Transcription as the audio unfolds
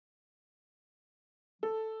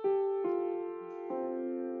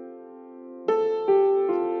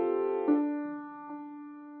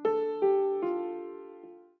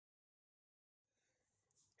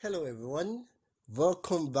Hello, everyone.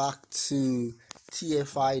 Welcome back to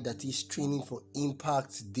TFI, that is Training for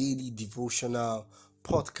Impact Daily Devotional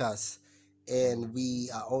Podcast. And we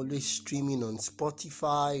are always streaming on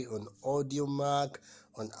Spotify, on AudioMac,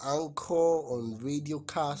 on Anchor, on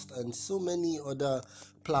Radiocast, and so many other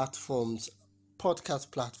platforms, podcast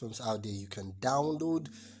platforms out there. You can download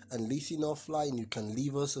and listen offline. You can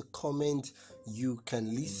leave us a comment. You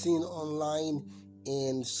can listen online,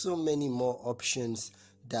 and so many more options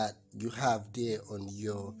that you have there on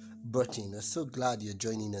your button. I'm so glad you're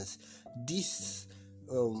joining us. This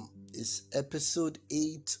is episode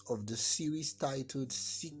 8 of the series titled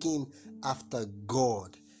Seeking After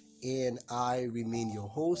God, and I remain your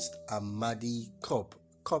host, Amadi Cup.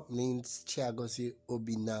 Cup means Chiagosi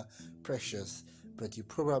Obina Precious, but you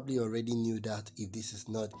probably already knew that if this is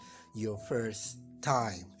not your first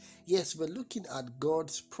time. Yes, we're looking at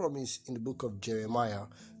God's promise in the book of Jeremiah,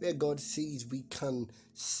 where God says we can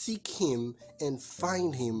seek Him and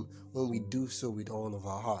find Him when we do so with all of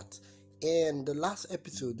our hearts. And the last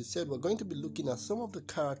episode, we said we're going to be looking at some of the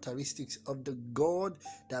characteristics of the God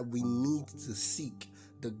that we need to seek,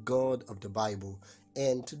 the God of the Bible.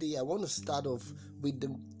 And today I want to start off with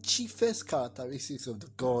the chiefest characteristics of the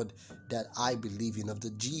God that I believe in, of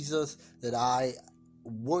the Jesus that I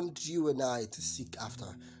want you and I to seek after,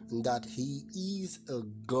 and that He is a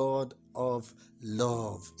God of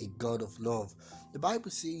love, a God of love. The Bible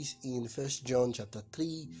says in 1 John chapter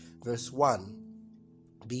 3 verse 1,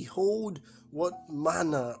 "Behold, what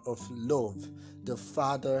manner of love the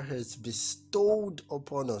Father has bestowed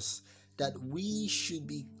upon us, that we should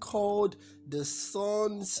be called the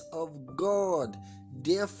sons of God.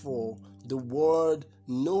 Therefore the world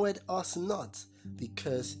knoweth us not,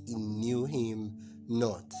 because it knew Him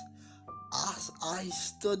not." As I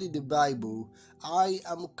study the Bible, I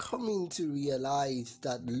am coming to realize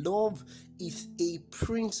that love is a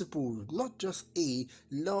principle, not just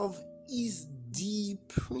love is the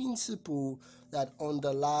principle that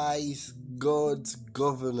underlies God's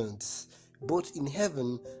governance, both in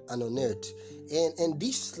heaven and on earth. And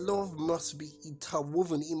this love must be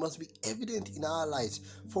interwoven, it must be evident in our lives,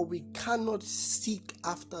 for we cannot seek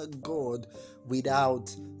after God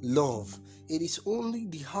without love. It is only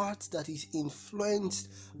the heart that is influenced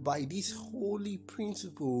by this holy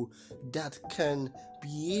principle that can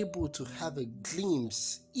be able to have a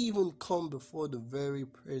glimpse, even come before the very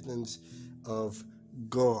presence of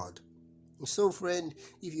God. So, friend,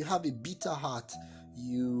 if you have a bitter heart,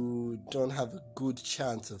 you don't have a good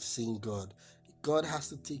chance of seeing God. God has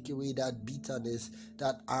to take away that bitterness,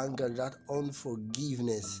 that anger, that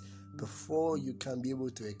unforgiveness before you can be able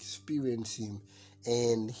to experience Him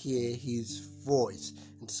and hear His voice.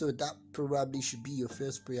 And so that probably should be your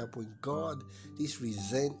first prayer point. God, this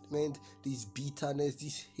resentment, this bitterness,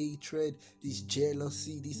 this hatred, this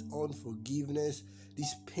jealousy, this unforgiveness,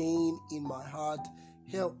 this pain in my heart,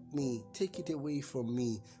 help me, take it away from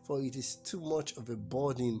me, for it is too much of a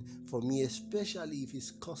burden for me, especially if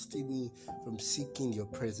it's costing me from seeking your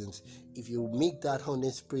presence. If you make that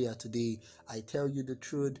honest prayer today, I tell you the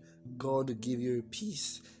truth, God will give you a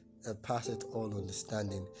peace that passeth all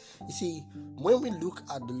understanding. You see, when we look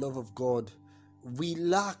at the love of God, we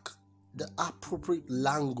lack the appropriate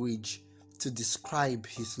language to describe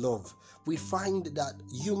His love. We find that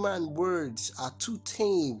human words are too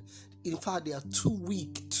tame. In fact, they are too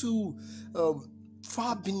weak, too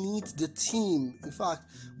far beneath the theme. In fact,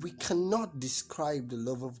 we cannot describe the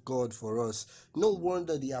love of God for us. No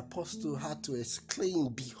wonder the apostle had to exclaim,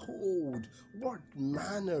 "Behold, what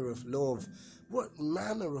manner of love, what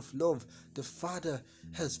manner of love the Father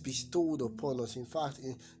has bestowed upon us." In fact,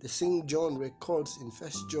 the St. John records in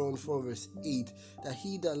 1 John 4 verse 8 that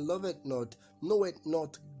he that loveth not knoweth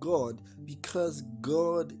not God, because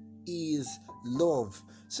God is love.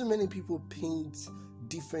 So many people paint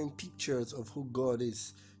different pictures of who God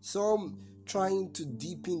is. Some trying to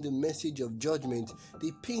deepen the message of judgment,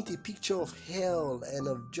 they paint a picture of hell and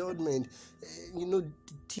of judgment,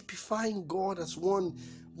 typifying God as one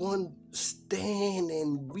stern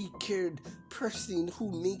and wicked person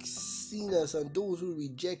who makes sinners and those who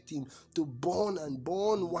reject Him to burn and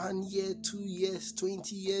burn 1 year, 2 years,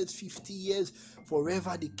 20 years, 50 years,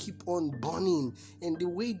 forever. They keep on burning. And the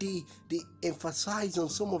way they emphasize on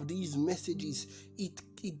some of these messages,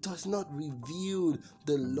 it does not reveal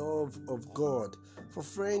the love of God. For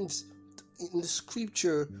friends, in the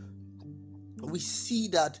scripture, we see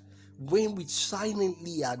that when we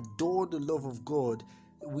silently adore the love of God,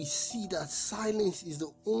 we see that silence is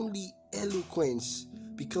the only eloquence,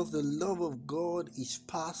 because the love of God is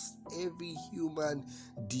past every human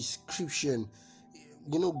description.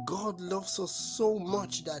 God loves us so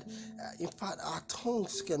much that, in fact, our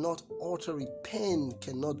tongues cannot utter it, pen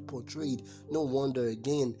cannot portray it. No wonder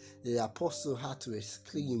again the apostle had to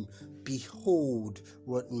exclaim, "Behold,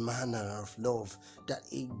 what manner of love, that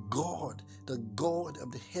a God, the God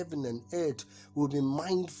of the heaven and earth, will be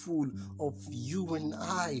mindful of you and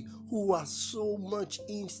I, who are so much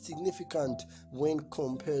insignificant when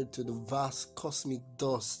compared to the vast cosmic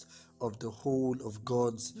dust of the whole of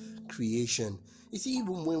God's creation." You see,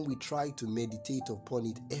 even when we try to meditate upon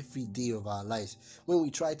it every day of our lives, when we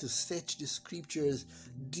try to search the scriptures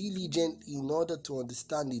diligently in order to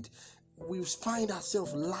understand it, we find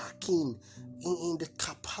ourselves lacking in the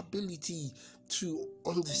capability to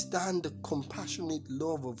understand the compassionate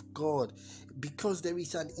love of God, because there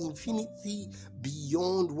is an infinity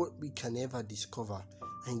beyond what we can ever discover.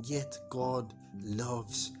 And yet God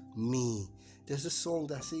loves me. There's a song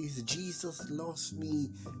that says, "Jesus loves me,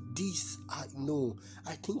 this I know."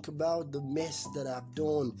 I think about the mess that I've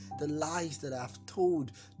done, the lies that I've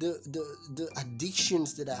told, the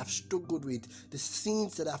addictions that I've struggled with, the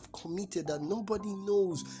sins that I've committed that nobody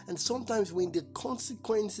knows. And sometimes when the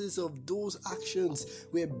consequences of those actions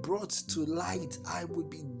were brought to light, I would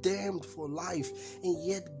be damned for life. And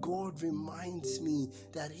yet God reminds me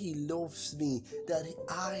that He loves me, that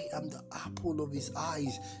I am the apple of His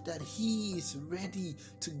eyes, that He is ready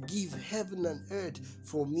to give heaven and earth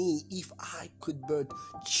for me if I could but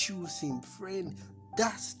choose Him. Friend,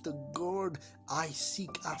 that's the God I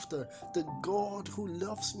seek after, the God who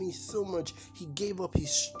loves me so much He gave up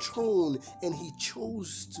His throne and He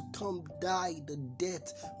chose to come die the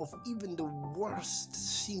death of even the worst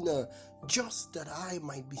sinner, just that I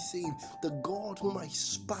might be saved. The God whom I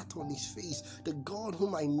spat on His face, the God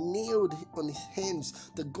whom I nailed on His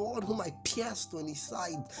hands, the God whom I pierced on His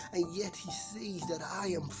side, and yet He says that I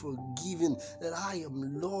am forgiven, that I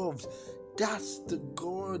am loved. That's the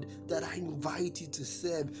God that I invite you to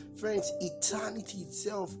serve. Friends, eternity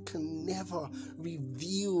itself can never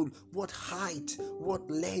reveal what height, what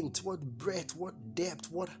length, what breadth, what depth,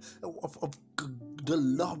 what of the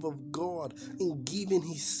love of God in giving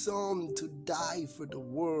His Son to die for the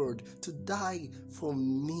world, to die for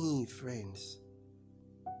me, friends.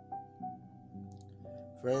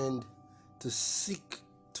 Friend, to seek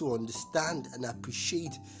to understand and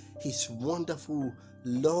appreciate His wonderful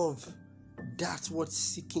love, that's what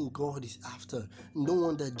seeking God is after. No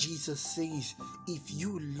wonder Jesus says, if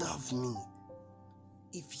you love me,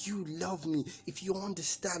 if you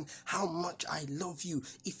understand how much I love you,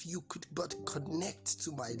 if you could but connect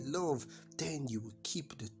to my love, then you will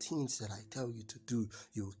keep the things that I tell you to do.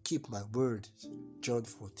 You will keep my word. John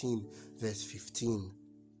 14 verse 15.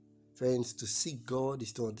 Friends, to seek God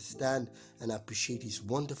is to understand and appreciate His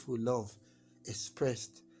wonderful love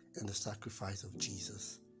expressed in the sacrifice of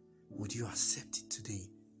Jesus. Would you accept it today?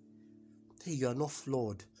 Hey, you are not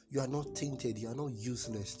flawed. You are not tainted. You are not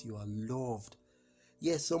useless. You are loved.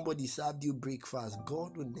 Yes, somebody served you breakfast.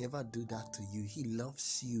 God will never do that to you. He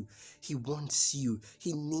loves you. He wants you.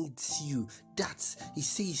 He needs you. He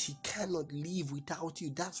says He cannot live without you.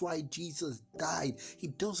 That's why Jesus died. He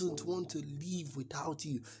doesn't want to live without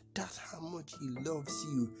you. That's how much He loves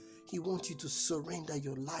you. He wants you to surrender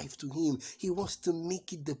your life to Him. He wants to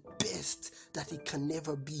make it the best that it can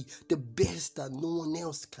never be, the best that no one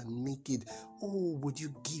else can make it. Oh, would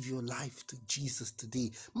you give your life to Jesus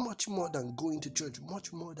today? Much more than going to church,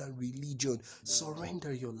 much more than religion.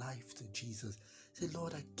 Surrender your life to Jesus. Say,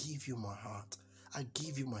 Lord, I give you my heart. I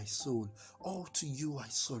give you my soul. All to you I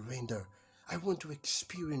surrender. I want to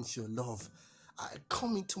experience your love.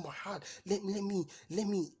 Come into my heart. Let me.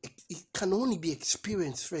 It can only be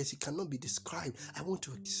experienced first. It cannot be described. I want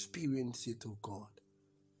to experience it, oh God.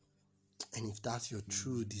 And if that's your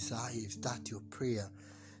true desire, if that's your prayer,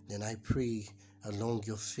 then I pray along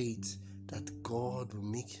your faith that God will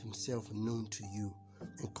make Himself known to you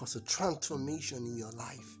and cause a transformation in your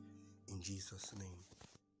life. In Jesus' name.